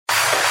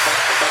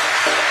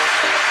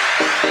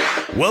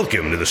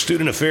Welcome to the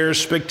Student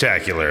Affairs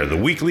Spectacular, the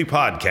weekly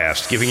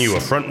podcast giving you a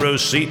front row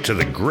seat to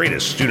the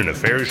greatest student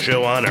affairs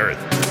show on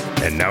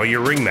earth. And now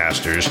your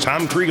ringmasters,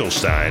 Tom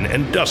Kriegelstein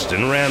and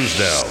Dustin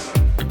Ramsdell.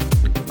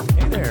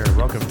 Hey there,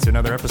 welcome to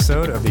another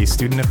episode of the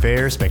Student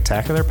Affairs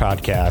Spectacular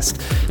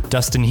podcast.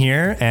 Dustin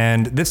here,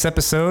 and this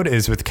episode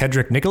is with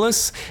Kedrick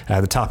Nicholas.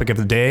 The topic of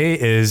the day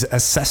is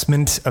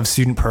assessment of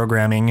student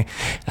programming,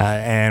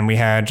 and we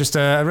had just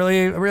me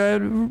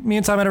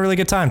and Tom had a really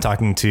good time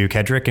talking to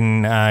Kedrick,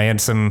 and I had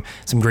some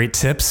great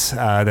tips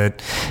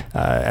that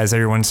as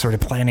everyone's sort of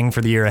planning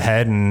for the year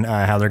ahead and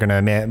how they're going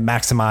to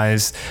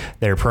maximize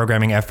their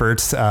programming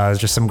efforts.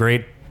 Just some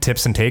great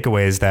tips and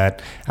takeaways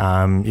that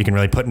you can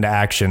really put into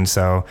action.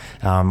 So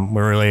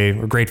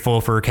we're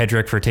grateful for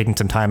Kedrick for taking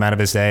some time out of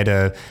his day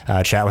to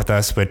chat with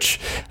us, which,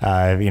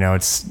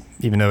 it's,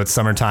 even though it's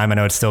summertime, I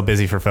know it's still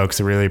busy for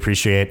folks. I really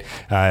appreciate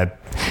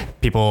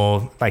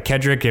people like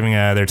Kedrick giving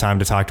their time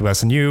to talk to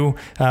us, and you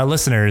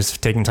listeners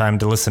taking time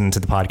to listen to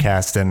the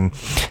podcast. And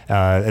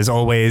as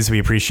always, we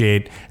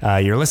appreciate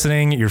your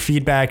listening, your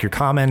feedback, your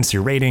comments,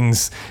 your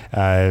ratings.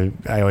 I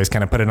always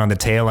kind of put it on the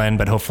tail end,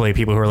 but hopefully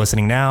people who are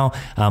listening now,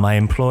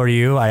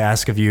 I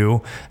ask of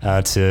you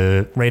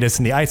to rate us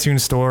in the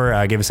iTunes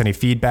store, give us any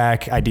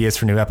feedback, ideas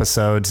for new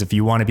episodes. If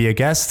you want to be a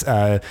guest,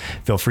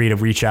 feel free to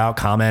reach out,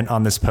 comment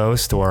on this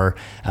post, or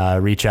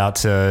reach out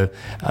to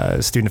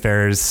Student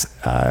Affairs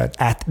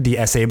at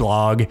the SA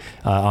blog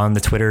on the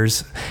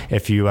Twitters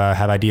if you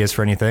have ideas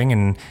for anything,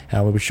 and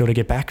we'll be sure to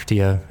get back to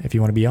you if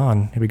you want to be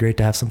on. It'd be great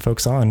to have some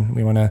folks on.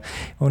 We want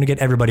to get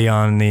everybody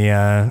on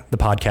the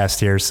podcast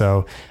here.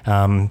 So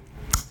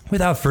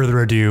without further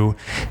ado,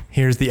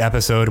 here's the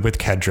episode with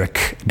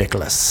Kedrick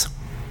Nicholas.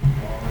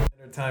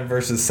 Time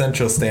versus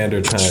Central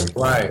Standard Time.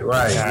 Right.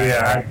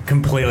 Yeah. I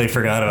completely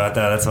forgot about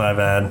that. That's my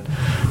bad.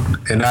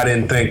 And I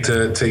didn't think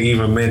to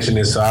even mention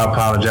it, so I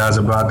apologize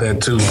about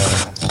that too.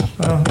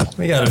 Well,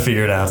 we got to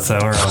figure it out, so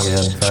we're all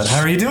good. But how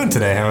are you doing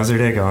today? How was your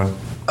day going?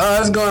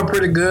 It's going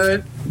pretty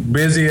good.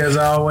 Busy as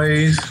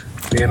always,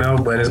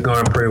 but it's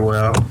going pretty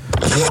well.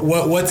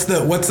 What's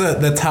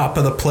the top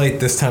of the plate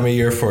this time of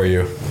year for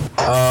you?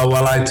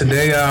 Like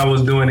today I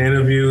was doing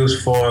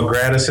interviews for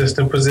grad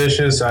assistant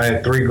positions. I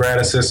had 3 grad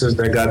assistants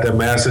that got their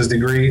master's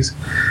degrees.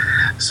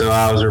 So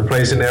I was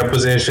replacing their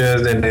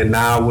positions, and then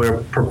now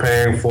we're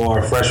preparing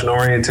for freshman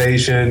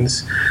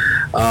orientations,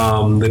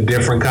 the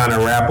different kind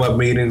of wrap-up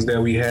meetings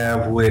that we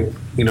have with,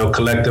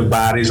 collective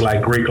bodies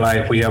like Greek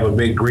Life. We have a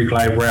big Greek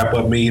Life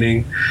wrap-up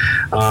meeting.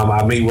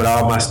 I meet with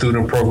all my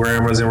student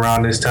programmers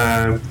around this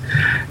time.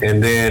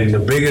 And then the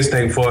biggest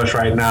thing for us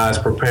right now is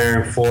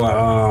preparing for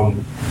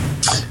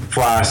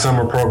our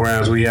summer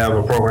programs. We have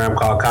a program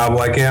called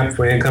Cowboy Camp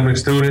for incoming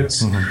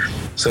students. Mm-hmm.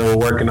 So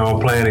we're working on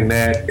planning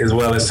that as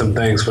well as some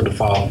things for the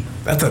fall.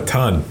 That's a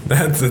ton.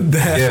 Yeah. Because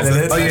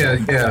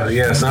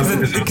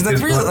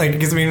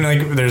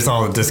there's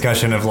all the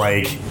discussion of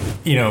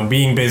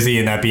being busy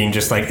and that being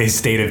just a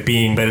state of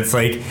being, but it's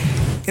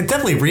it's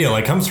definitely real.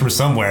 It comes from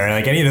somewhere.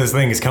 Any of those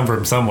things come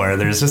from somewhere.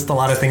 There's just a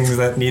lot of things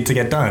that need to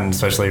get done,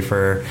 especially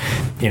for,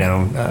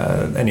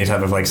 any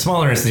type of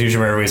smaller institution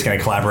where everybody's kind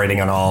of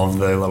collaborating on all of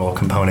the little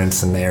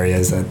components and the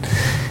areas that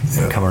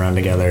come around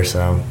together.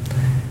 So,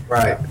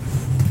 right.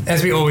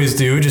 As we always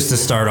do, just to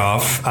start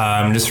off,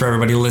 just for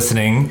everybody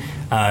listening,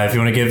 if you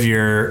want to give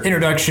your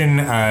introduction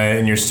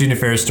and your student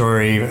affairs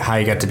story, how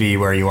you got to be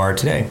where you are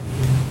today.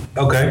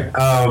 Okay.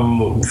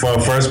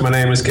 First, my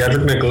name is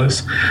Kedrick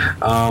Nicholas.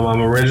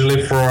 I'm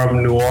originally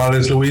from New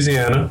Orleans,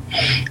 Louisiana.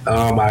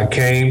 I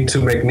came to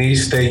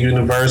McNeese State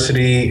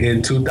University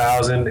in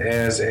 2000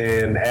 as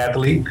an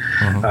athlete.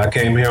 Mm-hmm. I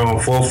came here on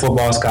full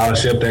football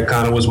scholarship. That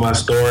kind of was my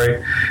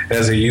story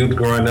as a youth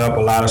growing up,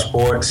 a lot of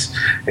sports,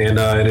 and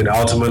it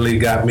ultimately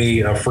got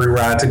me a free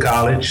ride to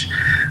college.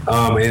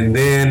 And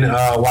then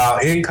while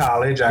in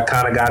college, I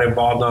kind of got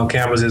involved on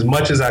campus as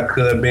much as I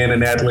could. Being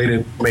an athlete,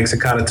 it makes it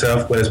kind of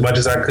tough, but as much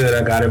as I could,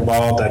 I got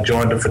involved. I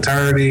joined the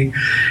fraternity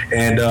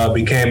and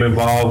became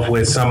involved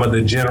with some of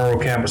the general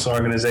campus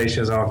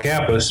organizations on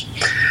campus.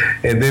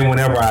 And then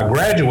whenever I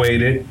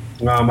graduated,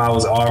 I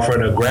was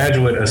offered a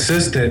graduate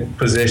assistant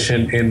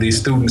position in the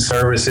student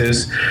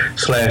services /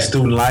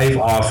 student life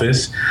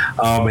office.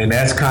 And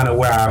that's kind of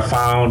where I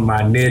found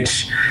my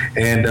niche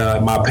and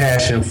my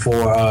passion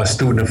for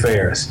student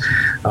affairs.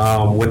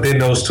 Within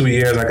those 2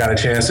 years, I got a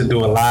chance to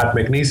do a lot.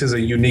 McNeese is a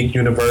unique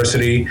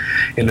university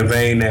in the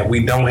vein that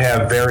we don't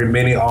have very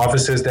many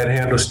offices that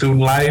handle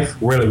student life.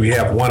 Really, we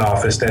have one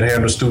office that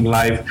handles student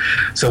life.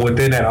 So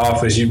within that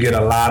office, you get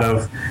a lot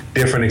of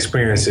different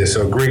experiences.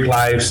 So Greek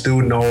life,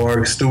 student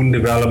org, student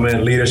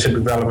development, leadership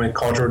development,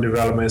 cultural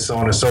development, so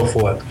on and so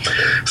forth.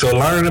 So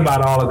learning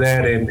about all of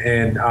that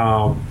and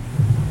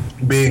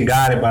being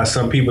guided by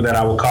some people that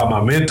I would call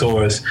my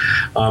mentors,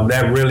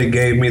 that really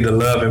gave me the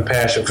love and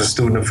passion for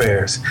student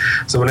affairs.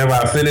 So whenever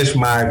I finished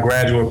my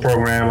graduate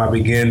program, I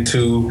began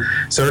to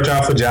search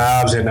out for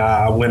jobs, and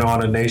I went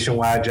on a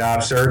nationwide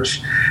job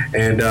search,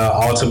 and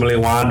ultimately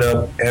wound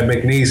up at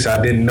McNeese.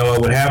 I didn't know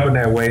it would happen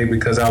that way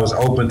because I was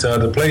open to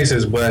other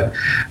places, but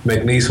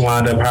McNeese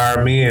wound up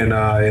hiring me, and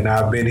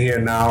I've been here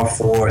now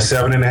for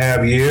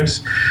 7.5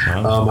 years.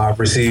 Wow. I've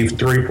received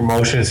 3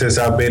 promotions since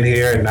I've been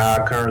here, and now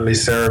I currently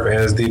serve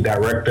as the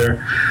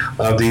director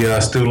of the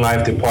Student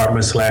Life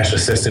Department /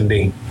 Assistant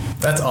Dean.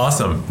 That's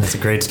awesome. That's a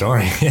great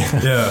story.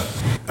 Yeah.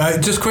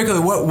 Just quickly,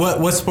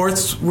 what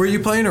sports were you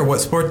playing, or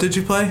what sport did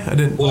you play? I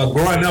didn't. Well,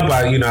 growing up,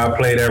 I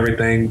played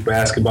everything: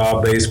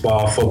 basketball,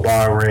 baseball,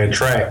 football, ran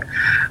track.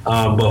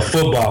 But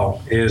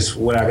football is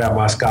what I got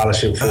my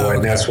scholarship for,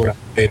 and that's what I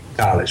played in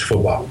college,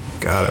 football.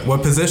 Got it.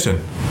 What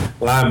position?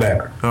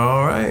 Linebacker.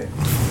 All right.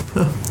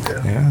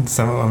 Yeah,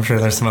 I'm sure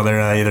there's some other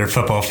either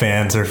football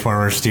fans or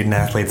former student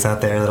athletes out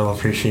there that'll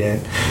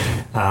appreciate.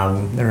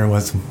 Never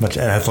was much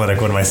athletic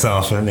one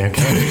myself, but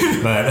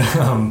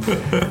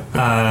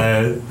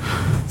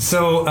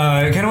so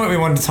kind of what we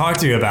wanted to talk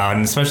to you about,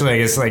 and especially I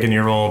guess like in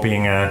your role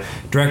being a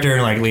director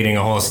and like leading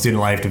a whole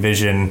student life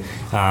division,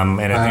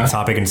 and a big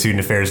topic in student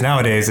affairs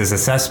nowadays is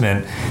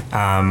assessment.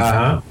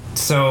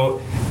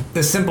 So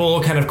the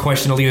simple kind of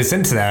question to lead us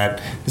into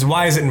that is,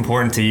 why is it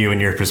important to you in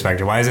your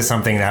perspective? Why is it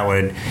something that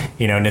would,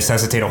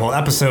 necessitate a whole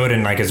episode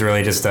and like is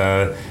really just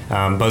a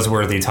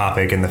buzzworthy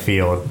topic in the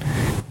field?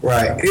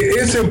 Right.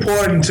 It's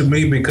important to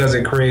me because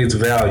it creates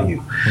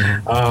value.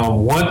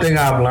 Mm-hmm. One thing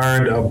I've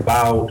learned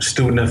about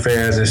student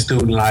affairs and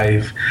student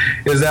life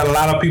is that a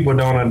lot of people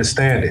don't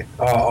understand it,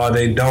 or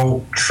they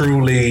don't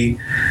truly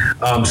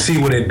see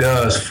what it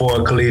does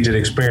for a collegiate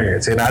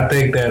experience. And I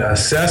think that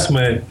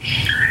assessment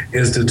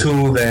is the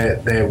tool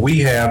that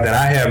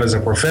I have as a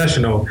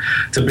professional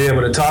to be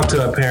able to talk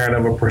to a parent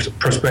of a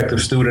prospective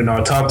student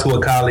or talk to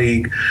a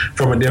colleague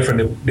from a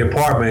different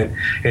department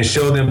and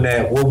show them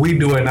that what we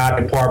do in our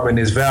department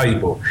is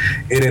valuable.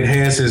 It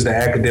enhances the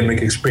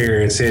academic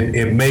experience.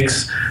 It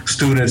makes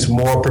students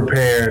more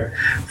prepared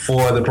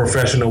for the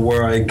professional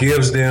world. It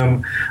gives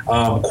them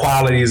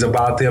qualities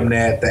about them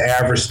that the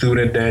average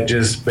student that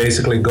just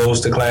basically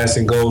goes to class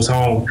and goes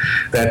home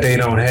that they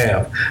don't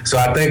have. So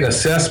I think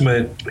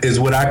assessment is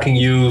what I can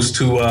use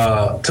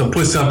to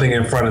put something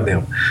in front of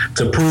them,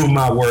 to prove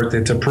my worth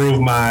and to prove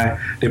my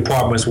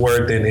department's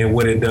worth and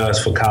what it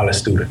does for college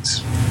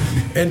students.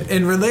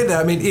 And relate that,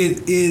 I mean,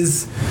 it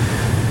is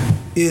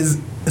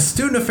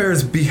student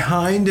affairs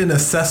behind an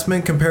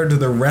assessment compared to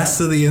the rest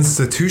of the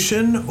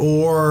institution,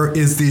 or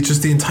is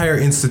just the entire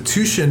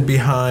institution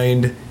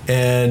behind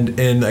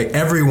and like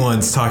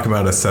everyone's talking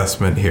about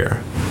assessment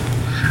here?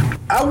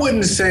 I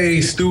wouldn't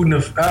say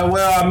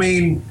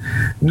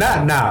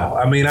not now.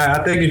 I mean,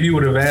 I think if you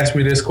would have asked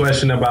me this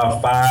question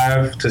about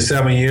 5 to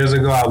 7 years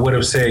ago, I would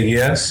have said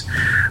yes.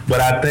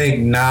 But I think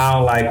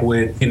now, like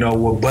with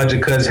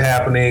budget cuts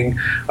happening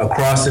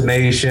across the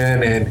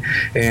nation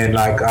and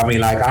like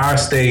our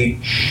state,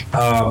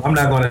 I'm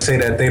not going to say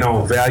that they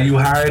don't value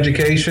higher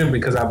education,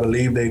 because I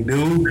believe they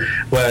do.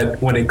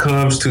 But when it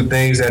comes to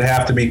things that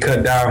have to be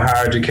cut down,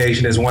 higher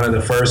education is one of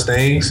the first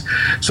things.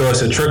 So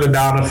it's a trickle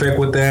down effect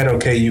with that.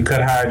 Okay, you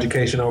cut higher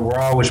education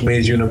overall, which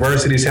means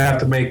universities have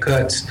to make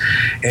cuts,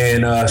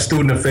 and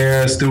student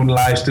affairs, student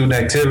life, student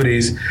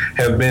activities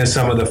have been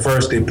some of the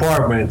first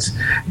departments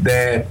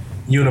that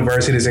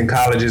universities and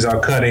colleges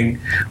are cutting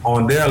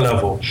on their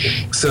level.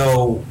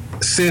 So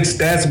since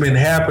that's been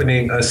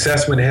happening,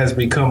 assessment has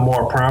become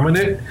more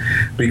prominent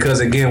because,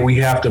 again, we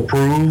have to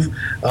prove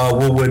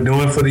what we're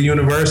doing for the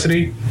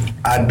university.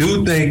 I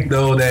do think,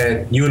 though,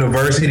 that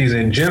universities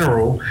in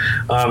general,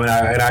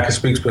 and I can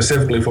speak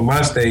specifically for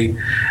my state,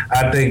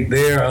 I think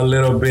they're a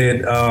little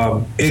bit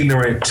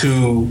ignorant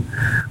to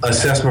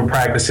assessment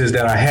practices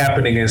that are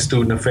happening in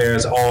student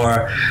affairs,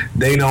 or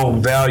they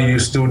don't value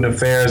student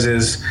affairs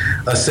as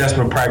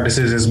assessment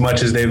practices as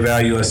much as they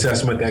value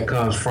assessment that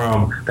comes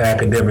from the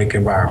academic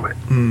environment.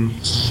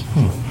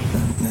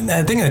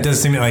 I think that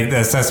does seem like the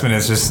assessment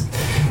is just,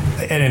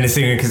 and it's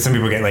because some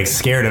people get like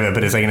scared of it,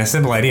 but it's like in a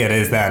simple idea,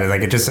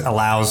 it just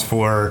allows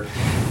for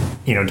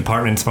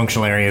departments,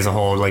 functional areas as a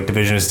whole, like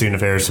Division of Student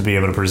Affairs, to be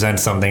able to present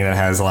something that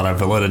has a lot of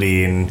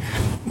validity and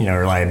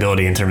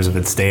reliability in terms of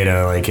its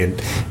data. Like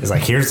it is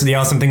like, here's the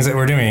awesome things that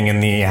we're doing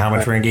and how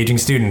much we're engaging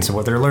students and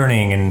what they're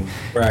learning, and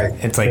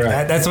it's like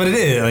that's what it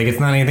is. Like it's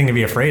not anything to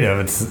be afraid of.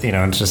 It's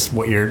it's just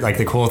what you're like,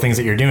 the cool things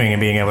that you're doing,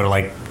 and being able to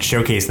like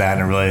showcase that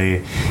in a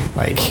really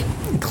like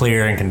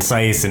clear and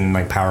concise and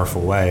like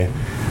powerful way.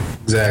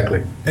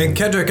 Exactly. And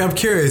Kedrick, I'm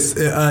curious,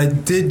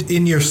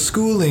 in your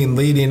schooling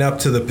leading up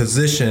to the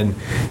position,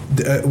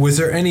 was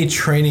there any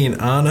training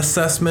on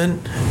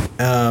assessment,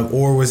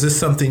 or was this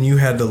something you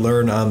had to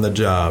learn on the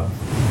job?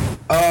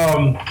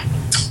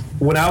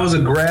 When I was a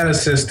grad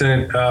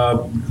assistant,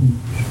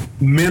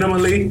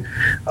 minimally.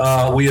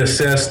 We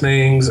assess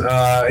things,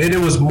 and it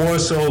was more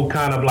so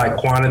kind of like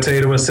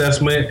quantitative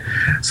assessment.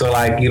 So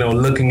like,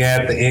 looking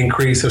at the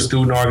increase of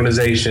student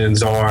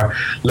organizations, or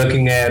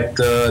looking at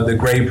the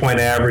grade point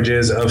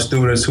averages of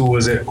students who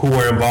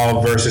were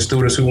involved versus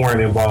students who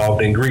weren't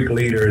involved, and Greek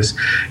leaders,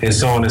 and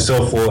so on and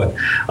so forth.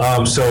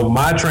 So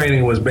my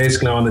training was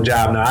basically on the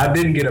job. Now, I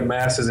didn't get a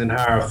master's in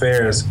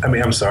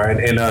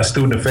in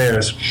student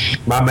affairs.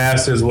 My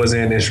master's was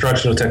in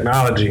instructional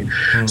technology.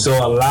 So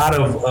a lot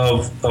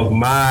of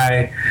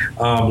my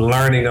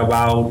learning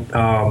about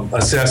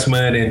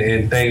assessment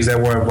and things that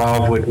were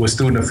involved with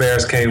student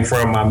affairs came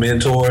from my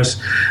mentors,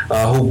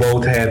 who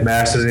both had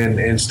masters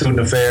in student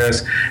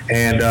affairs,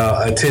 and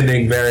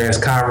attending various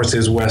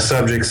conferences where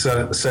subjects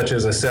such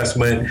as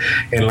assessment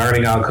and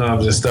learning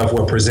outcomes and stuff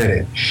were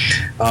presented.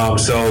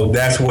 So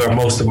that's where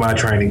most of my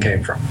training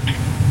came from.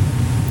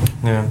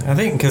 Yeah, I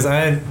think because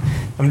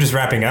I'm just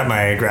wrapping up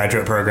my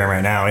graduate program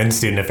right now in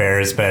student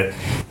affairs, but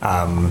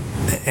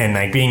and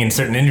like being in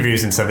certain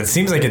interviews and stuff, it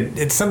seems like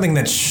it's something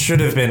that should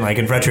have been, like,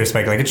 in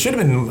retrospect, like it should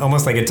have been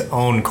almost like its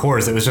own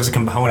course. It was just a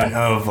component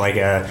of like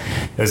it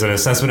was an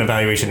assessment,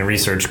 evaluation, and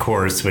research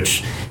course,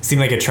 which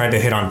seemed like it tried to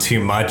hit on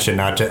too much, and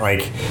not just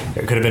like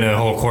it could have been a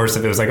whole course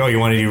if it was like, oh, you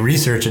want to do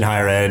research in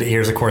higher ed,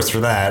 here's a course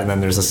for that, and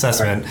then there's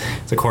assessment,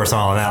 it's a course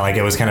all on that. Like,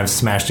 it was kind of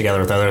smashed together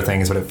with other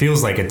things, but it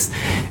feels like it's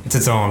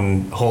its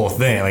own whole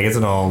thing, like it's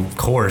an whole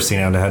course,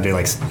 to how to do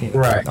like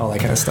all that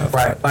kind of stuff.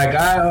 Right. Like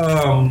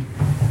I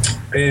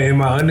in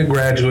my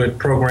undergraduate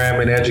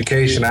program in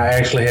education, I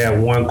actually had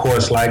one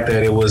course like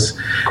that. It was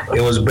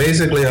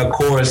basically a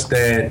course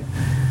that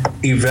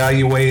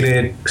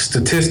evaluated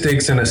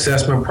statistics and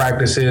assessment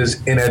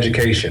practices in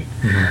education.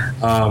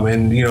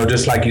 And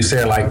just like you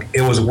said, like,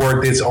 it was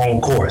worth its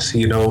own course.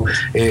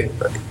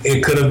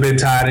 It could have been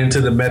tied into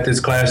the methods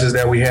classes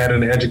that we had in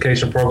the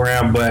education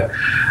program, but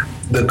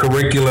the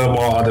curriculum,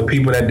 or the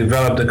people that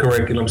developed the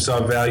curriculum,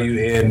 saw value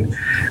in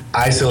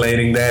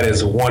isolating that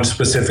as one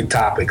specific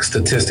topic,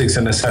 statistics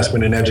and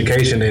assessment in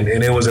education, and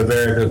it was a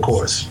very good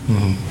course.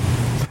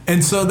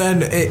 And so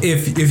then,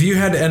 if you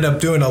had to end up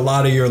doing a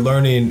lot of your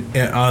learning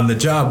on the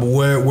job,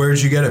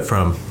 where'd you get it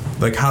from?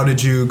 Like, how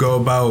did you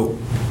go about?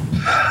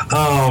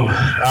 All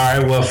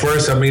right. Well,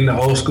 first, the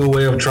old school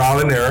way of trial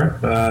and error.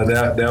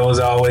 That was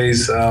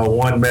always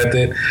one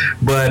method.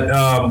 But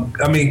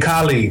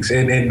colleagues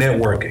and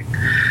networking,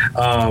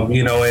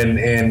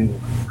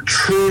 and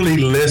truly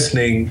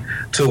listening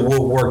to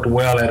what worked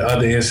well at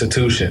other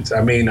institutions.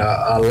 A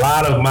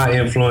lot of my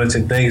influence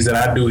and things that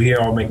I do here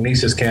on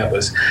McNeese's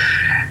campus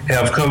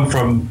have come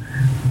from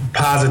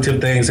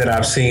positive things that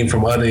I've seen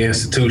from other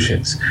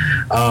institutions.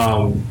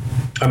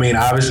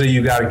 Obviously,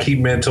 you got to keep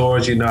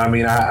mentors.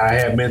 I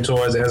had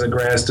mentors as a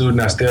grad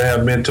student. I still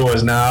have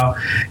mentors now,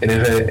 and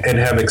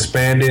have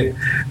expanded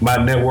my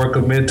network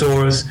of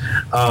mentors.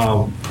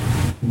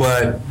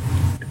 But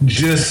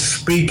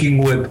just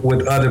speaking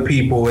with other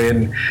people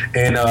and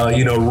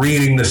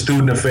reading the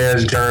student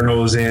affairs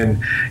journals and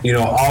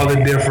all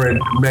the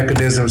different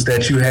mechanisms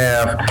that you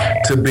have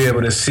to be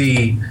able to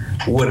see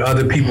what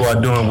other people are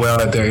doing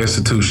well at their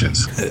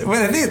institutions.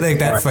 Well, I think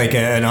that's right.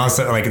 And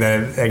also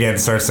that again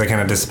starts to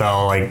kind of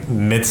dispel like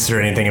myths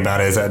or anything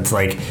about it. Is that it's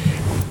like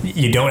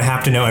you don't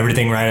have to know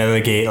everything right out of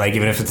the gate. Like,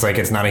 even if it's like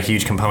it's not a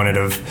huge component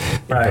of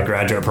the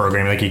graduate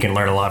program, like you can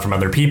learn a lot from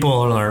other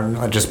people,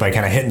 learn just by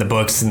kind of hitting the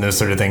books and those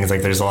sort of things.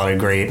 Like, there's a lot of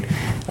great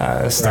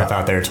stuff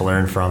out there to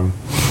learn from.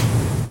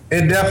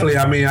 And definitely,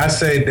 I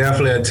say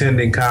definitely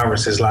attending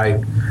conferences,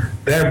 like,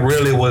 that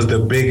really was the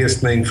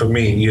biggest thing for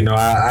me.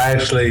 I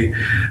actually,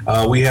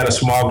 we had a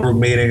small group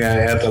meeting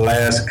at the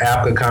last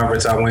APCA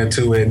conference I went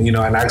to, and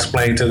I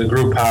explained to the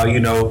group how,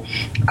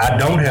 I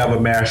don't have a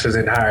master's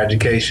in higher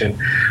education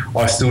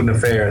or student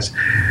affairs.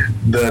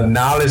 The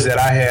knowledge that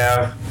I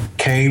have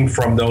came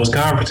from those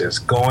conferences,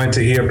 going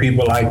to hear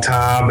people like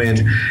Tom and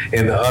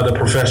the other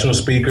professional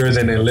speakers,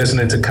 and then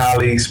listening to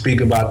colleagues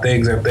speak about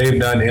things that they've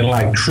done, and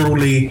like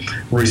truly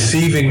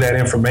receiving that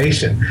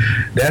information.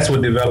 That's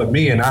what developed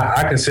me, and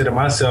I consider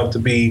myself to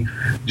be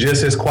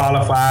just as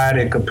qualified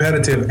and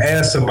competitive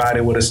as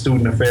somebody with a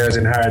student affairs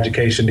and higher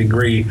education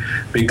degree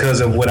because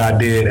of what I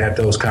did at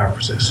those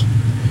conferences.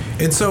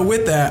 And so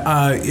with that,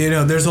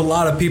 there's a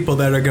lot of people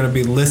that are going to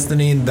be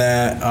listening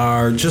that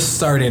are just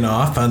starting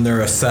off on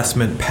their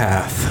assessment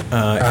path.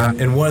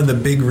 And one of the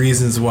big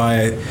reasons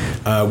why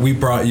we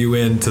brought you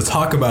in to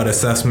talk about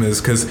assessment is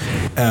because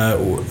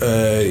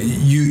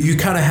you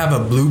kind of have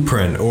a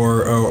blueprint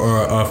or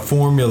a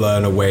formula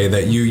in a way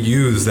that you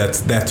use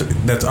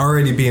that's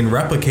already being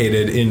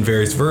replicated in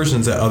various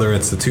versions at other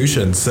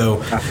institutions.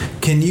 So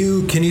can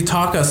you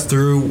talk us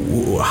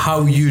through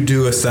how you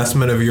do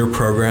assessment of your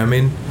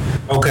programming?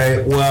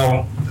 Okay,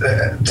 well,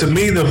 to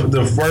me,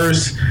 the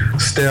first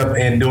step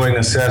in doing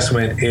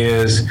assessment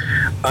is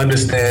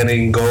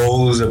understanding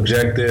goals,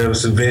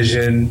 objectives,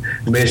 vision,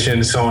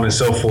 mission, so on and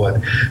so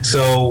forth.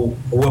 So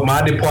what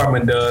my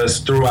department does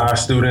through our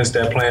students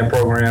that plan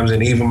programs,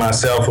 and even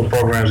myself for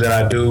programs that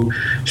I do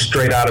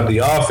straight out of the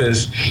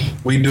office,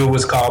 we do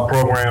what's called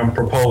program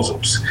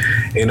proposals.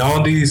 And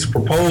on these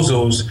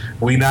proposals,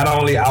 we not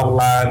only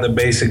outline the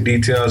basic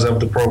details of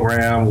the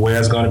program, where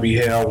it's going to be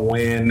held,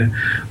 when,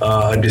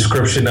 a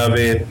description of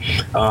it,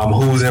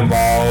 who's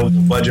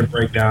involved, budget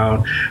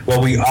breakdown,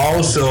 but we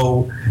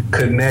also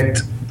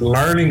connect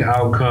learning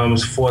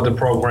outcomes for the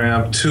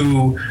program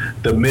to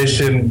the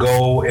mission,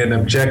 goal, and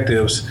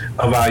objectives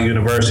of our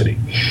university.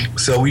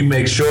 So we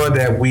make sure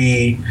that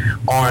we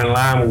are in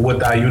line with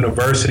what our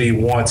university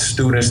wants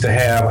students to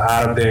have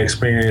out of their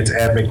experience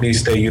at McNeese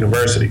State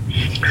University.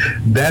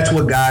 That's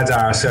what guides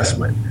our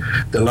assessment.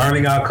 The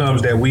learning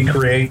outcomes that we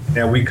create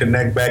and we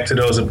connect back to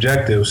those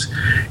objectives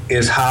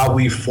is how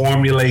we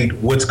formulate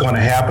what's going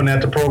to happen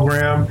at the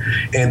program,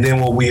 and then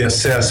what we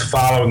assess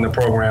following the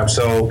program.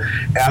 So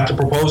after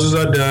proposals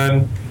are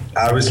done,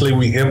 obviously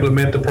we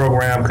implement the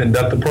program,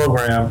 conduct the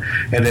program,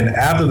 and then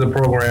after the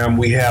program,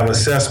 we have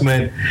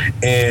assessment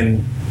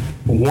in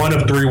one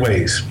of three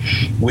ways.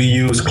 We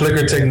use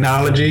clicker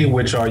technology,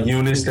 which are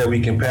units that we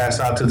can pass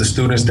out to the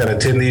students that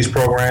attend these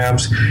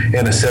programs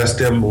and assess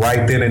them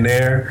right then and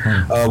there.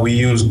 We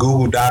use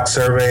Google Doc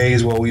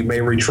surveys where we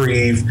may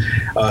retrieve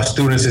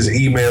students'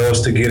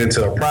 emails to get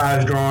into a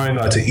prize drawing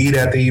or to eat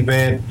at the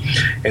event,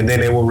 and then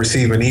they will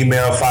receive an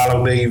email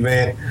following the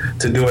event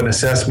to do an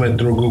assessment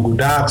through Google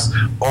Docs,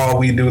 or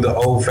we do the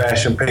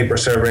old-fashioned paper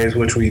surveys,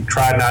 which we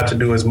try not to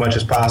do as much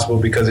as possible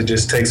because it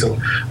just takes a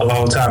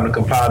long time to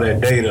compile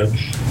that data.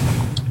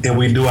 And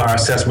we do our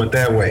assessment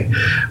that way.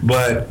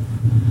 But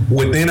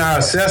within our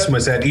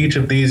assessments at each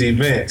of these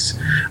events,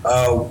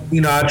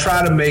 I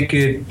try to make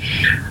it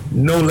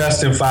no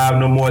less than 5,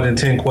 no more than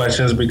 10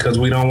 questions, because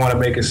we don't want to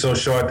make it so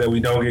short that we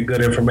don't get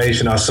good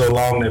information, or so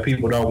long that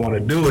people don't want to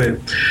do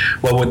it.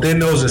 But within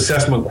those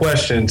assessment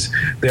questions,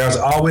 there's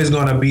always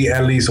going to be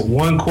at least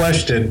one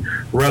question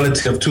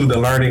relative to the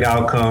learning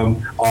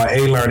outcome or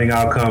a learning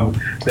outcome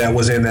that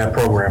was in that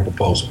program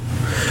proposal.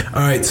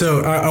 All right,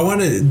 so I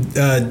want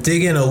to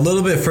dig in a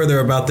little bit further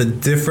about the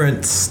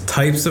different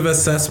types of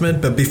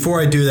assessment, but before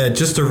I do that,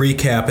 just to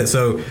recap it,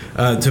 so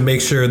to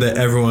make sure that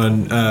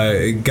everyone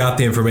got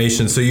the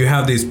information. So you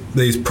have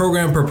these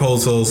program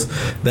proposals,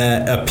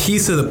 that a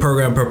piece of the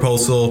program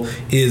proposal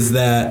is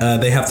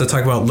that they have to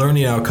talk about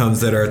learning outcomes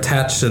that are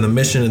attached to the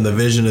mission and the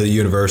vision of the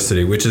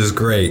university, which is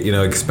great,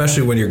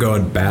 especially when you're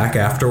going back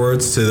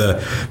afterwards to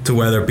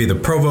whether it be the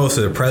provost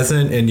or the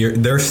president, and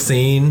they're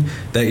seeing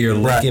that you're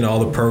linking all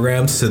the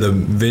programs to the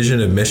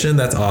vision and mission.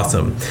 That's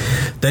awesome.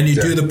 Then you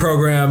do the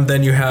program,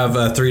 then you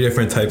have 3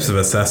 different types of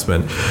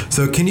assessment.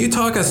 So can you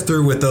talk us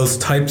through with those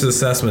types of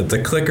assessment,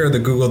 the clicker, the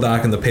Google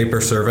Doc, and the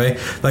paper survey?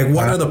 Like,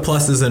 what are the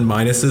pluses and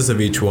minuses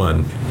of each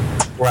one?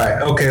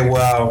 Right. Okay.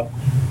 Well,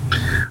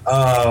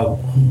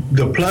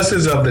 the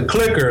pluses of the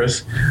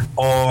clickers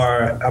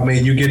are,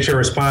 you get your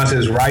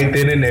responses right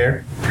then and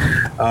there.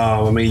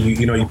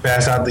 You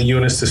pass out the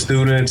units to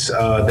students.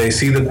 They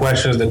see the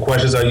questions. The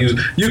questions are used.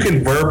 You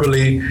can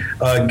verbally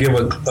give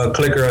a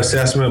clicker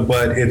assessment,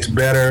 but it's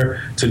better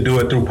to do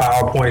it through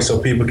PowerPoint so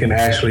people can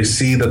actually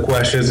see the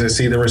questions and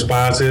see the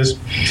responses.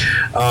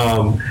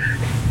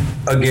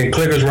 Again,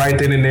 clickers right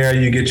then and there.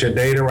 You get your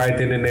data right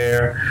then and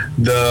there.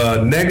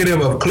 The negative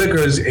of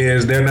clickers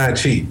is they're not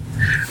cheap.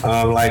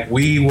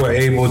 We were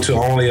able to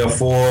only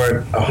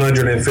afford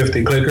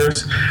 150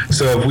 clickers.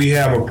 So if we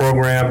have a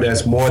program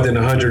that's more than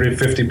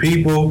 150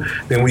 people,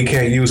 then we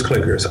can't use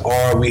clickers.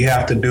 Or we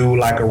have to do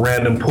like a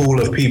random pool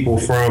of people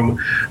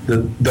from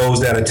those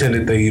that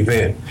attended the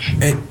event.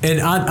 And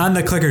on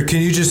the clicker,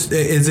 can you just,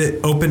 is it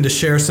open to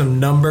share some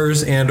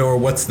numbers and or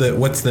what's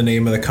the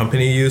name of the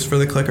company you use for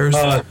the clickers?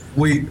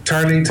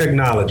 Turning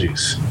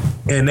Technologies.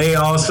 And they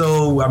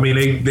also,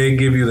 they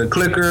give you the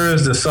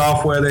clickers, the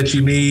software that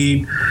you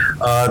need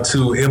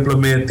to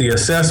implement the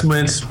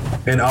assessments,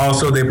 and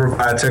also they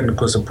provide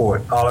technical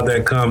support. All of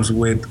that comes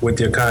with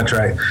your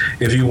contract.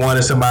 If you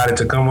wanted somebody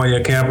to come on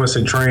your campus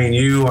and train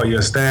you or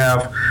your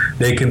staff,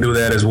 they can do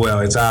that as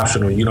well. It's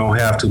optional. You don't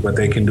have to, but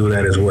they can do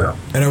that as well.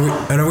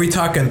 And are we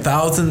talking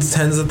thousands,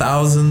 tens of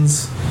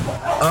thousands?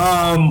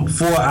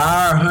 For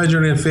our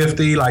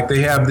 150,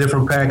 they have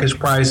different package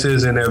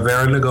prices and they're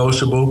very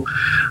negotiable.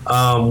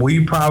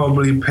 We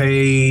probably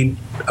paid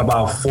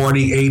about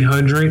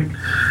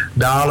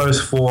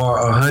 $4,800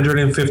 for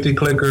 150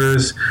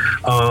 clickers,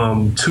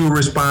 2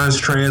 response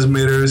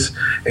transmitters,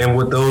 and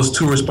what those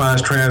 2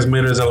 response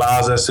transmitters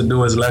allows us to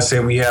do is, let's say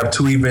we have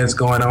 2 events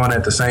going on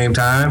at the same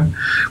time,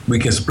 we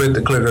can split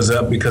the clickers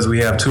up because we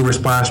have 2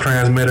 response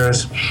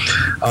transmitters,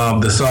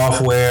 the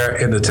software,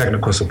 and the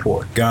technical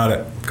support. Got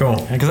it.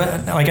 Cool. Because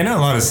I know a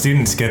lot of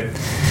students get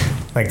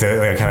like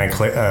the kind of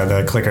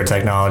the clicker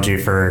technology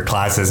for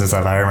classes and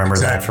stuff. I remember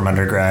that from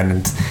undergrad, and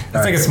it's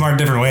like a smart,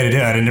 different way to do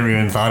it. I didn't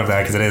even thought of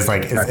that because it is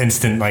like it's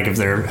instant. Like if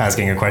they're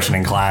asking a question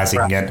in class, you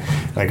can get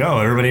like, oh,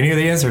 everybody knew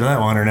the answer to that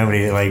one, or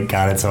nobody like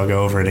got it, so I'll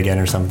go over it again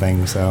or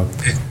something. So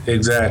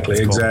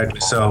exactly.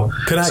 So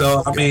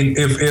I mean,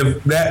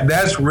 if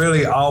that's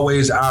really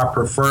always our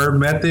preferred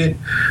method.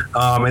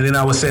 And then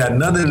I would say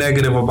another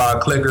negative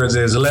about clickers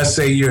is, let's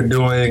say you're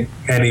doing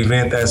an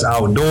event that's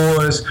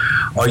outdoors,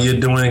 or you're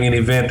doing an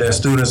event that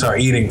students are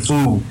eating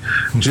food.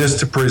 Just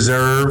to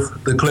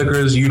preserve the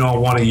clickers, you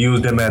don't want to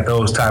use them at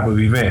those type of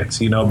events,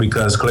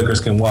 because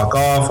clickers can walk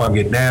off or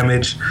get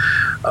damaged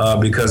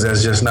because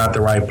that's just not the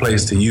right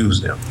place to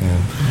use them.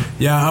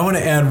 Yeah, I want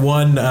to add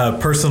one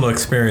personal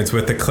experience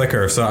with the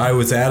clicker. So I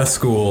was at a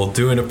school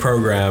doing a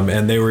program,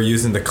 and they were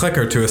using the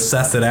clicker to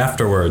assess it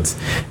afterwards,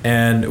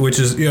 and which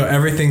is,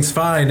 everything's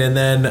fine. And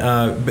then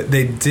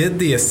they did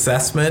the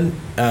assessment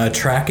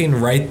tracking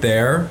right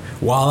there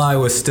while I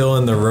was still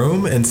in the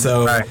room. And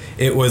so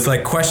it was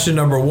like question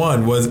number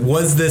 1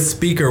 was this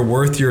speaker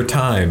worth your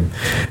time?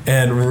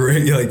 And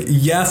like,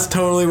 yes,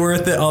 totally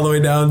worth it, all the way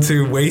down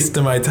to waste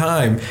of my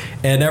time.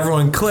 And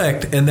everyone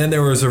clicked, and then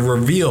there was a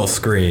reveal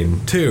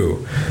screen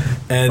too.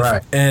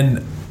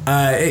 And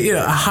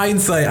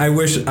hindsight, I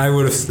wish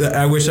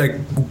I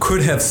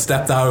could have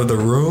stepped out of the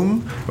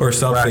room or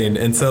something.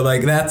 And so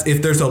like that's,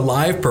 if there's a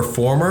live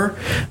performer,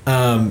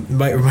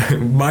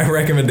 my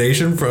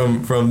recommendation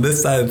from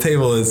this side of the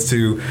table is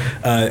to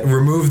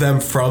remove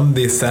them from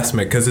the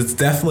assessment, because it's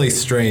definitely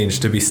strange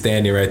to be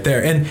standing right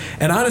there.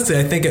 And honestly,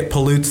 I think it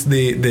pollutes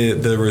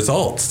the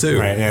results too.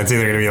 Right. Yeah. It's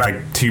either going to be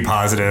like too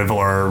positive,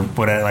 or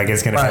what, like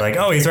it's going to be like,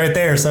 oh, he's right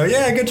there, so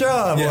yeah, good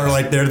job. Yeah. Or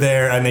like they're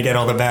there and they get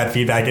all the bad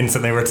feedback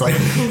instantly, where it's like,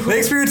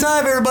 thanks for your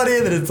time, everybody.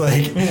 And then it's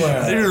like,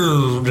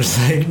 just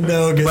like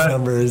no good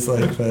numbers.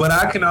 Like, but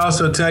I can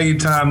also tell you,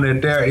 Tom,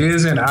 that there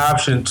is an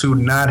option to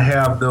not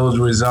have those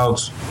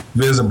results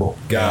visible.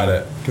 Got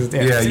it.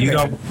 You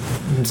don't.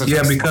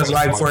 Yeah, because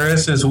like for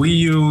instance,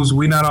 we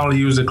not only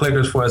use the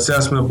clickers for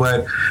assessment,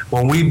 but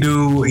when we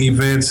do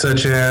events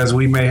such as,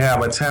 we may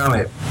have a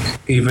talent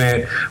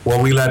event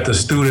where we let the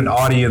student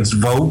audience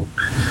vote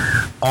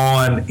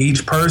on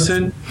each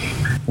person.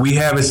 We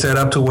have it set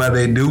up to where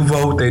they do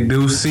vote, they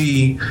do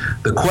see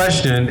the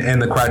question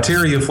and the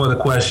criteria for the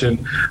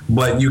question,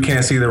 but you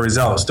can't see the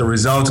results. The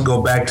results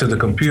go back to the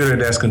computer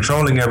that's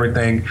controlling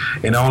everything,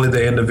 and only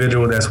the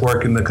individual that's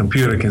working the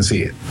computer can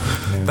see it.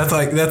 That's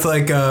like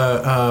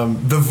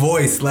The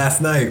Voice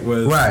last night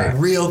was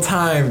real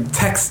time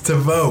text to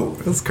vote.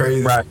 That's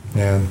crazy. Right.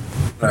 Yeah.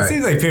 It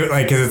seems like people,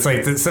 like, because it's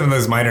like some of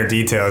those minor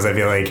details, I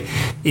feel like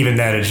even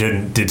that it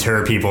shouldn't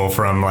deter people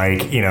from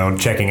like,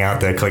 checking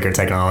out the clicker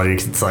technology,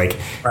 because it's like,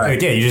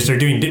 you just are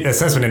doing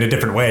assessment in a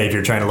different way if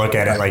you're trying to look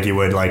at it like you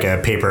would like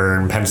a paper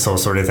and pencil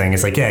sort of thing.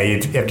 It's like,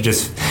 you have to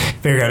just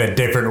figure out a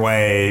different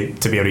way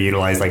to be able to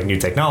utilize like new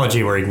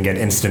technology where you can get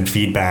instant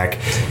feedback,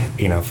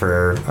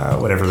 for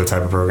whatever the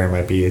type of program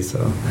might be.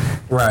 So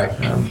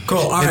cool.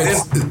 All right.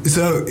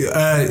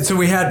 So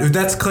we had,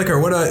 that's clicker.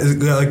 What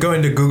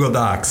going to Google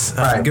Docs?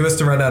 Give us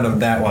the rundown of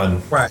that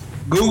one.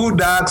 Google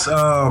Docs,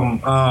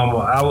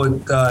 I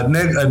would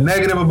a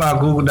negative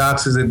about Google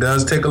Docs is it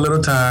does take a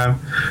little time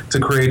to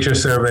create your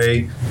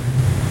survey.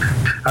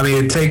 I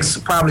mean, it takes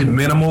probably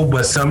minimal,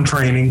 but some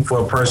training for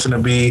a person to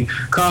be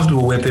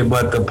comfortable with it.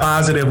 But the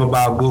positive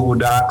about Google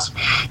Docs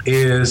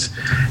is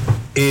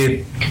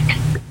it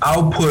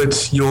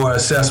outputs your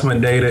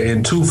assessment data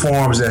in 2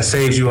 forms that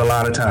saves you a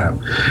lot of time.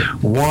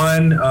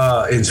 One,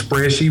 in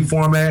spreadsheet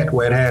format,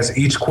 where it has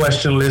each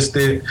question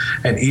listed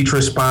and each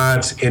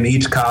response in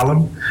each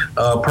column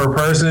per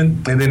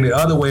person. And then the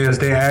other way is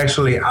they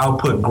actually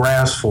output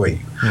graphs for you.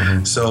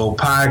 Mm-hmm. So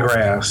pie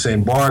graphs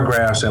and bar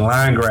graphs and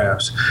line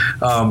graphs,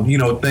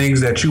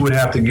 things that you would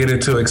have to get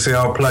into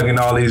Excel, plug in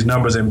all these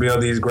numbers and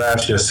build these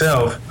graphs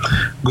yourself.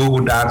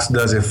 Google Docs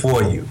does it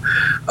for you.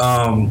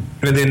 And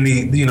then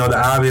the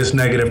obvious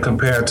negative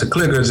compared to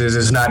clickers is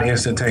it's not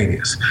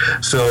instantaneous.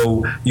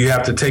 So you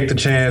have to take the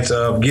chance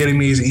of getting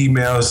these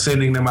emails,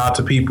 sending them out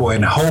to people,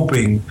 and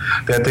hoping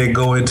that they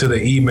go into the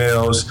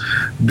emails,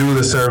 do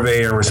the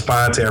survey, and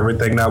respond to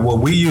everything. Now, what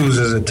we use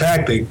as a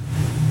tactic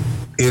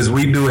is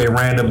we do a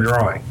random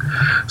drawing.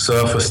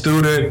 So if a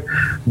student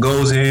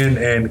goes in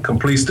and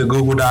completes the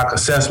Google Doc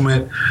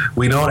assessment,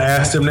 we don't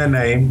ask them their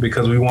name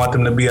because we want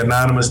them to be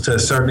anonymous to a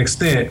certain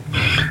extent,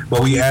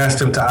 but we ask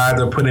them to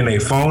either put in a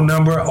phone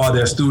number or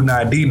their student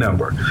ID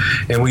number.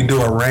 And we do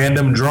a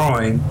random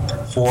drawing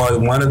for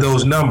one of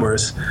those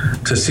numbers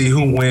to see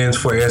who wins,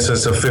 for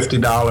instance, a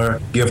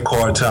 $50 gift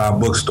card to our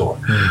bookstore.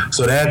 Mm.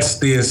 So that's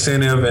the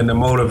incentive and the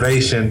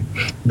motivation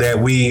that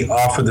we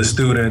offer the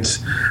students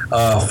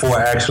for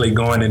actually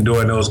going and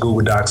doing those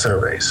Google Doc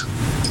surveys.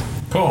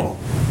 Cool.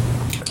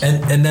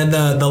 And then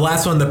the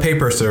last one, the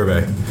paper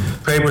survey.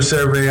 Paper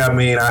survey, I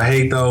mean, I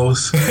hate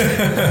those.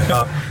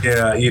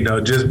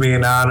 Just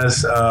being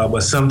honest.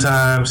 But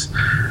sometimes,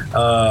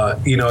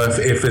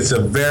 if it's a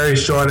very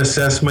short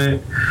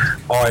assessment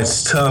or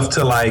it's tough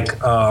to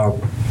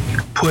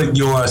put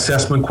your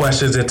assessment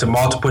questions into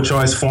multiple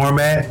choice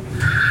format,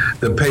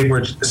 the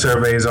paper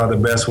surveys are the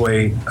best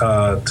way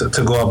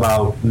to go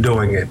about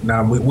doing it.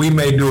 Now, we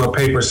may do a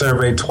paper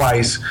survey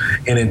twice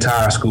in an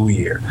entire school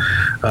year.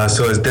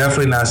 So it's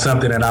definitely not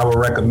something that I would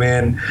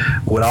recommend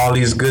with all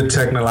these good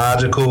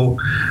technological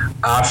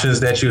options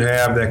that you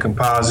have that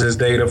compiles this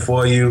data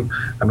for you.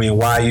 I mean,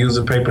 why use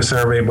a paper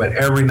survey? But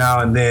every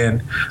now and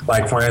then,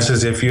 like for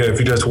instance, if you're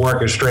just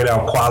working straight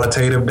out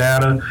qualitative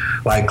data,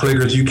 like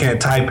clickers, you can't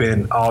type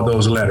in all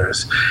those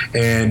letters.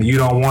 And you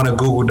don't want a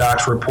Google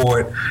Docs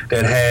report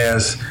that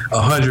has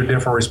 100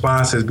 different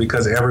responses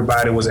because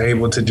everybody was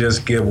able to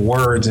just give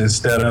words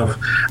instead of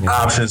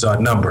options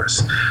or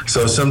numbers.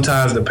 So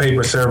sometimes the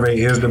paper survey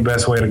is the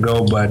best way to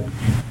go, but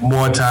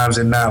more times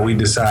than not, we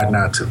decide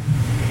not to.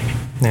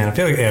 Yeah, I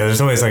feel like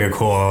there's always like a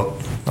cool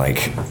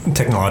like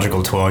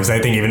technological tool, because I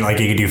think even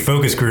like you could do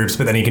focus groups,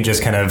 but then you can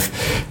just kind of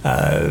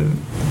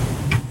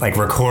like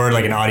record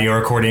like an audio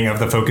recording of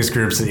the focus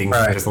groups that you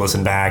can just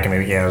listen back and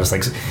maybe just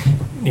like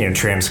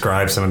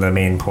transcribe some of the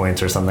main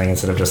points or something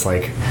instead of just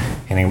like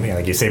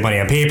like you save money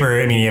on paper.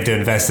 I mean, you have to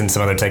invest in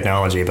some other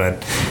technology,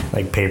 but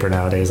like paper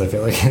nowadays, I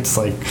feel like it's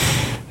like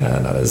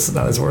not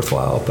as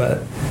worthwhile.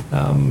 But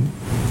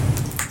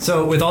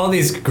so with all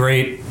these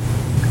great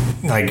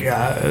like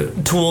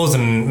tools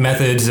and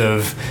methods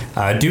of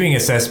doing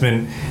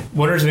assessment,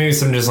 what are maybe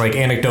some just like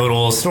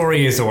anecdotal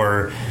stories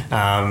or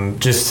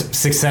just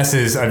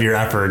successes of your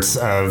efforts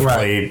of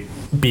really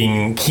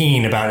being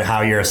keen about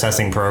how you're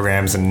assessing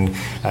programs and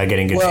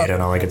getting good data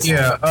and all that good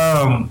stuff?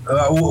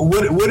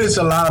 What it's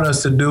allowed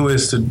us to do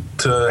is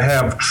to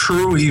have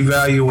true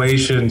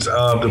evaluations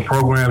of the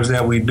programs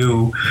that we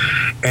do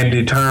and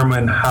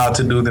determine how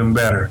to do them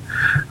better.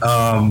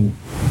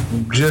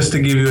 Just to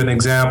give you an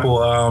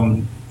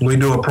example, we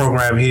do a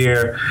program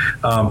here,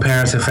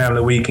 Parents and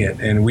Family Weekend,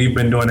 and we've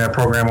been doing that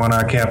program on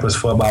our campus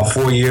for about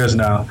 4 years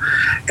now.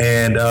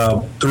 And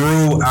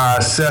through our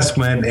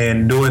assessment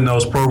and doing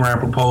those program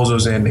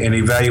proposals and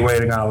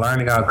evaluating our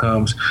learning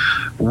outcomes,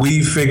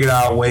 we figured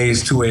out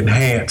ways to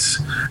enhance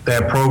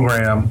that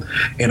program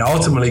and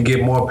ultimately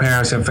get more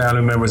parents and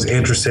family members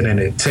interested in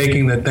it,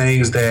 taking the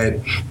things that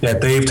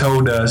they've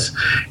told us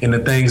and the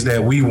things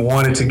that we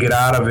wanted to get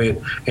out of it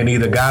and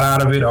either got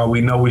out of it or we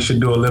know we should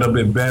do a little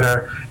bit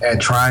better at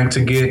trying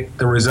to get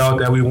the result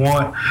that we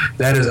want.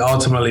 That has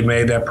ultimately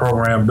made that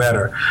program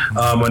better.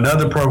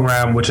 Another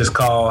program, which is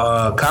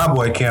called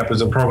Cowboy Camp,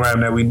 is a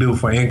program that we do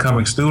for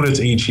incoming students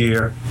each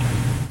year.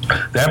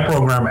 That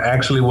program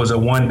actually was a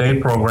one-day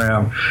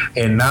program,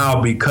 and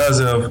now because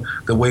of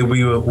the way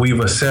we've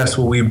assessed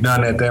what we've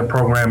done at that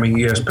program in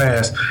years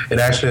past, it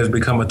actually has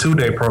become a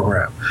 2-day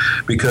program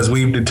because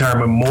we've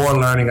determined more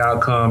learning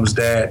outcomes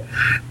that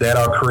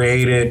are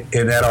created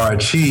and that are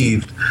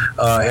achieved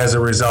as a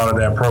result of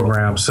that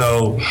program.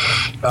 So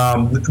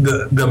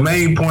the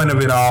main point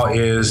of it all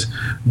is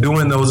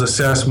doing those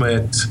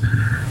assessments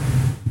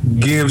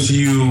gives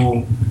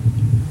you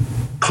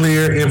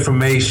clear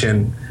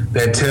information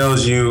that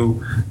tells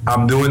you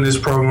I'm doing this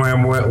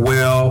program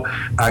well,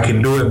 I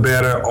can do it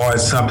better, or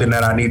it's something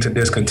that I need to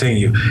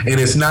discontinue. And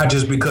it's not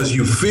just because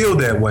you feel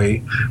that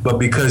way, but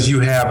because you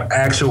have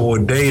actual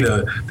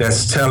data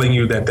that's telling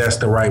you that that's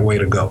the right way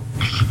to go.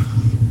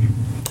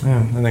 Yeah,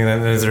 I think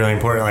that is really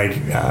important. Like,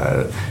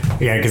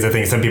 because I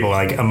think some people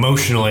like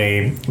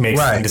emotionally make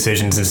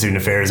decisions in student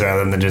affairs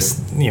rather than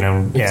just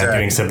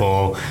doing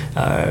simple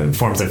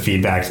forms of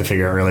feedback to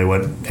figure out really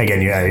what. Again,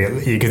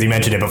 because you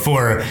mentioned it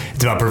before,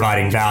 it's about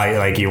providing value.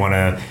 Like you want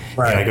to.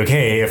 Like,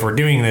 okay, if we're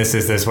doing this,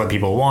 is this what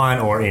people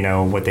want or,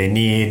 what they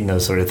need and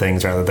those sort of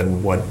things rather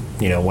than what,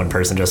 one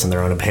person just in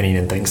their own opinion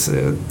and thinks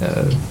an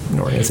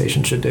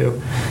organization should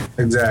do.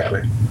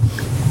 Exactly.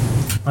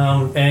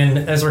 And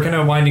as we're kind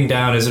of winding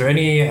down, is there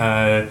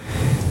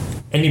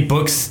any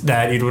books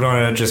that you'd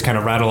want to just kind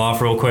of rattle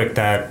off real quick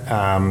that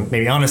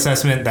maybe on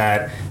assessment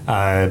that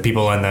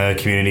people in the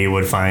community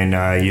would find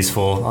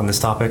useful on this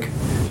topic?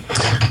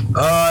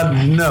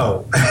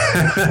 No.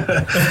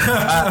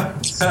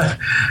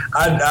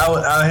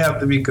 I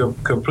have to be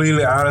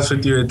completely honest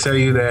with you and tell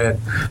you that,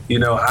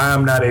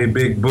 I'm not a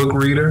big book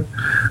reader.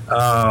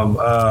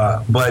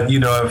 But,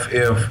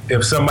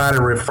 if somebody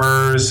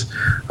refers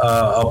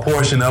a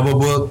portion of a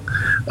book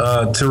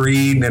to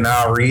read, then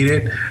I'll read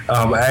it.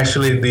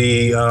 Actually,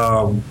 the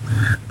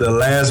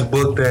last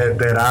book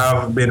that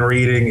I've been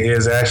reading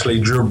is actually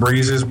Drew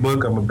Brees'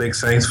 book. I'm a big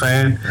Saints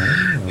fan.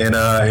 And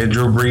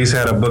Drew Brees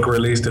had a book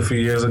released a few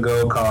years ago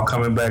called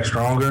Coming Back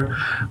Stronger,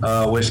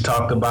 which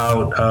talked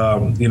about,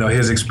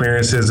 his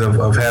experiences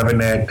of having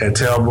that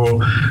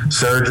terrible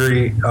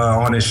surgery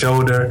on his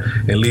shoulder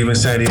and leaving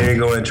San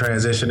Diego and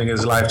transitioning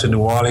his life to New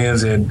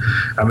Orleans. And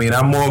I mean,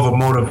 I'm more of a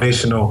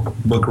motivational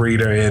book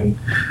reader, and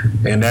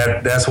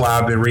that's why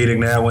I've been reading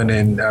that one.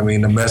 And I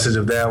mean, the message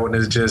of that one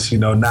is just,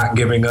 not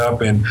giving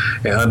up and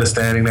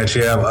understanding that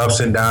you have ups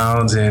and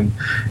downs and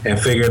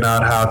figuring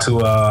out how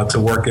to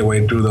work your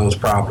way through those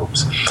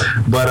problems.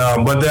 But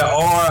there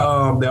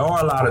are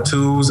a lot of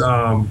tools.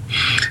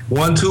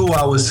 One tool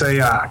I would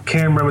say, I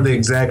can't remember the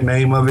exact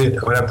name of it.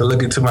 I would have to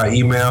look into my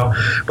email,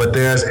 but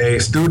there's a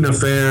student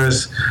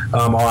affairs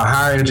or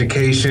higher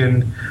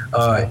education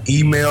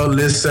email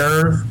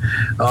listserv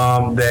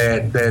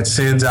that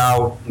sends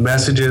out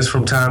messages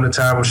from time to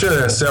time. I'm sure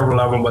there's several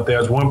of them, but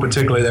there's one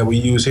particularly that we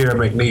use here at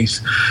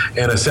McNeese,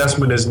 and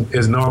assessment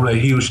is normally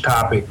a huge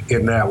topic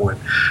in that one.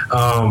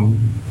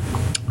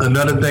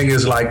 Another thing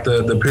is like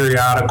the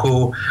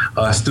periodical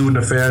student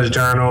affairs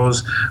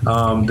journals.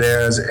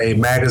 There's a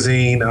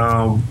magazine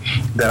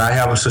that I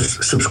have a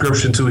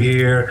subscription to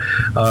here,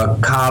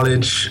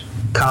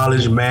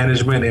 College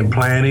Management and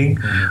Planning,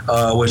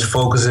 which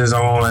focuses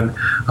on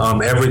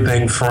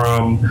everything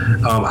from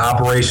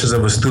operations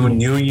of a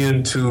student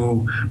union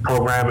to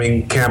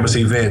programming campus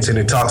events, and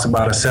it talks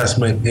about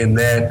assessment in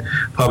that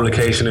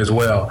publication as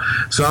well.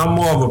 So I'm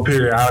more of a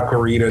periodical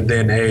reader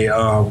than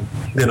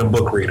a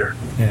book reader.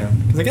 Yeah,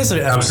 I guess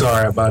I'm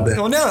sorry about that.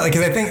 Well, no,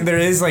 because I think there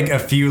is like a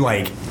few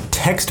like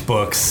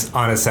textbooks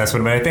on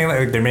assessment, but I think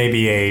like there may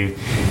be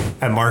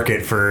a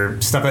market for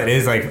stuff that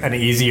is like an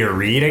easier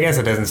read. I guess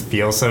it doesn't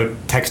feel so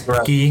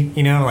textbooky, right.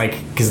 You know, like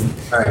because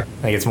right.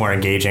 like it's more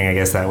engaging. I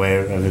guess that way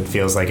it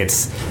feels like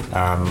it's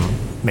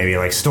maybe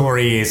like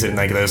stories and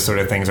like those sort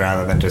of things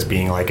rather than just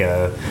being like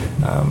a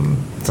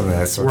something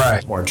that's sort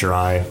of more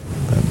dry.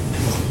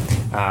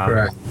 But,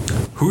 right.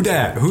 Who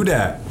dat?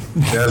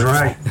 That's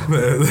right.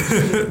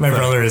 My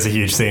brother is a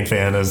huge Saint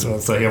fan as well,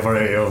 so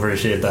he'll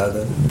appreciate that.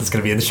 It's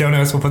going to be in the show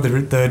notes. We'll put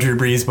the Drew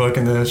Brees book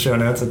in the show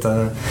notes. It's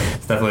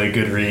definitely a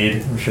good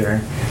read, I'm sure.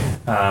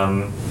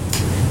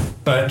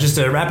 But just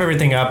to wrap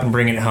everything up and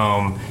bring it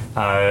home,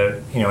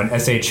 in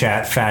essay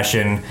chat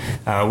fashion,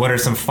 what are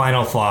some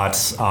final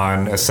thoughts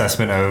on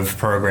assessment of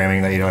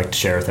programming that you'd like to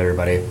share with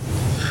everybody?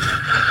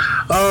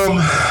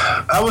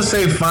 I would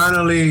say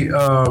finally,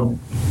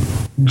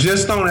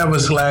 just don't ever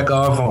slack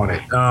off on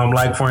it.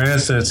 Like for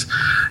instance,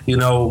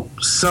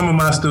 some of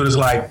my students,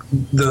 like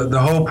the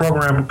whole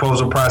program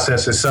proposal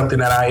process is something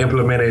that I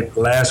implemented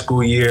last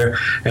school year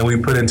and we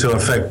put into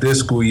effect this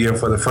school year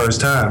for the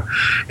first time.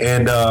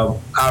 And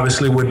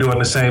obviously we're doing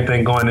the same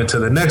thing going into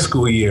the next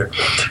school year.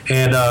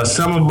 And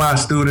some of my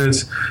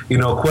students,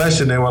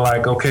 questioned, they were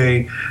like,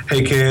 okay,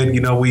 hey kid,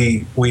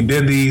 we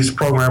did these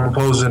program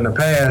proposals in the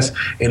past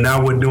and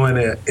now we're doing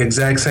the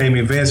exact same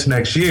events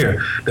next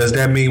year. Does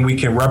that mean we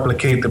can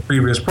replicate the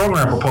previous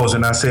program proposal?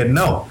 And I said,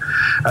 no.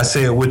 I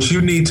said, what you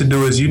need to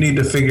do is you need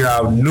to figure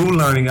out new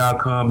learning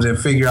outcomes and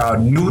figure out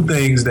new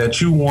things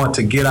that you want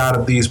to get out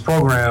of these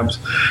programs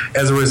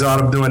as a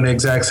result of doing the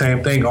exact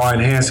same thing or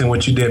enhancing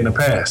what you did in the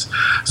past.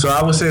 So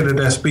I would say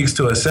that speaks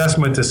to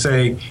assessment, to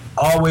say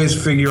always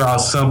figure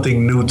out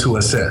something new to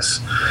assess,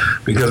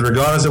 because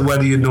regardless of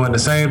whether you're doing the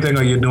same thing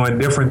or you're doing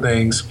different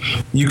things,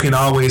 you can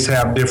always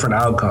have different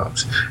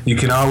outcomes. You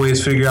can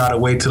always figure out a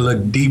way to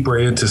look deeper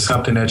into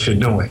something that you're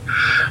doing.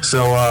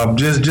 So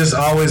just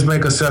always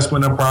make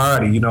assessment a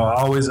priority.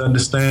 Always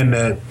understand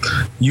that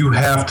you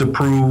have to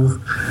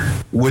prove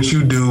what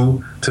you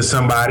do to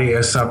somebody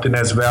as something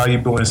that's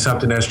valuable and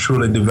something that's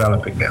truly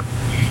developing them.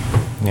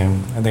 Yeah,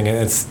 I think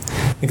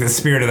the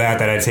spirit of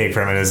that I take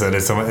from it is that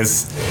it's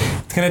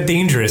kind of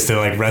dangerous to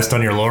like rest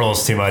on your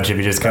laurels too much if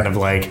you just kind of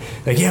like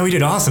yeah, we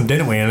did awesome,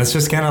 didn't we? And it's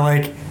just kind of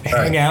like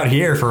hang out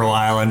here for a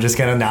while and just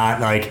kind of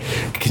not like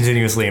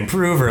continuously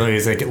improve or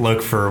always like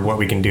look for what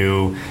we can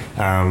do,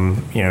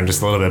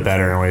 just a little bit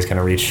better and always kind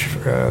of reach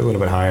a little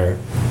bit higher.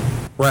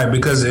 Right,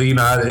 because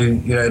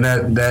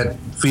that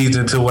feeds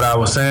into what I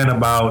was saying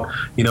about,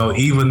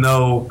 even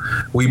though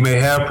we may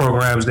have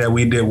programs that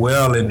we did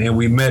well and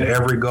we met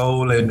every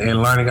goal and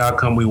learning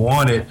outcome we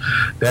wanted,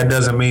 that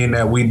doesn't mean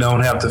that we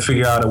don't have to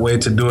figure out a way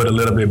to do it a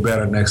little bit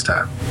better next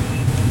time.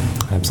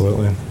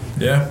 Absolutely.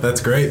 Yeah,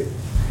 that's great.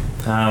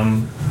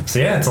 So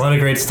yeah, it's a lot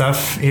of great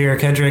stuff here,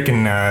 Kedrick,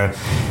 and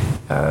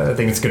I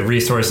think it's good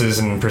resources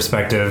and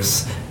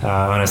perspectives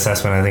on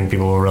assessment. I think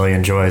people will really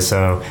enjoy.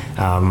 So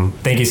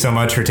thank you so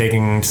much for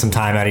taking some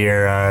time out of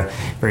your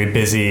very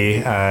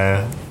busy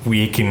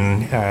week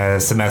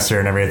and semester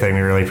and everything.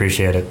 We really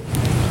appreciate it.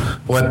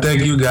 Well,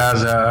 thank you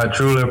guys. I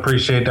truly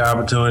appreciate the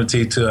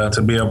opportunity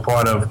to be a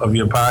part of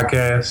your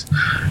podcast,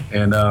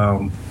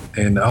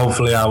 and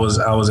hopefully I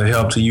was a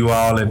help to you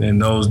all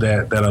and those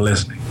that are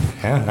listening.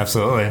 Yeah,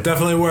 absolutely.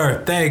 Definitely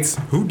were. Thanks.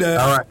 Who dat?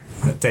 All right.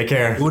 Take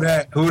care. Who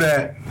dat? All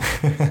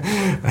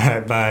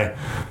right, bye.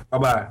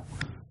 Bye-bye.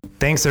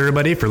 Thanks,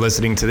 everybody, for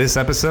listening to this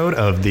episode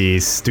of the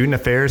Student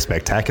Affairs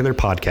Spectacular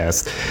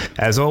Podcast.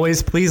 As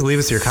always, please leave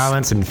us your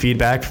comments and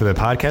feedback for the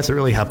podcast. It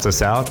really helps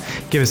us out.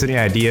 Give us any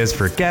ideas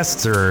for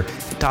guests or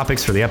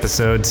topics for the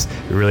episodes.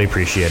 We really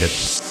appreciate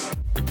it.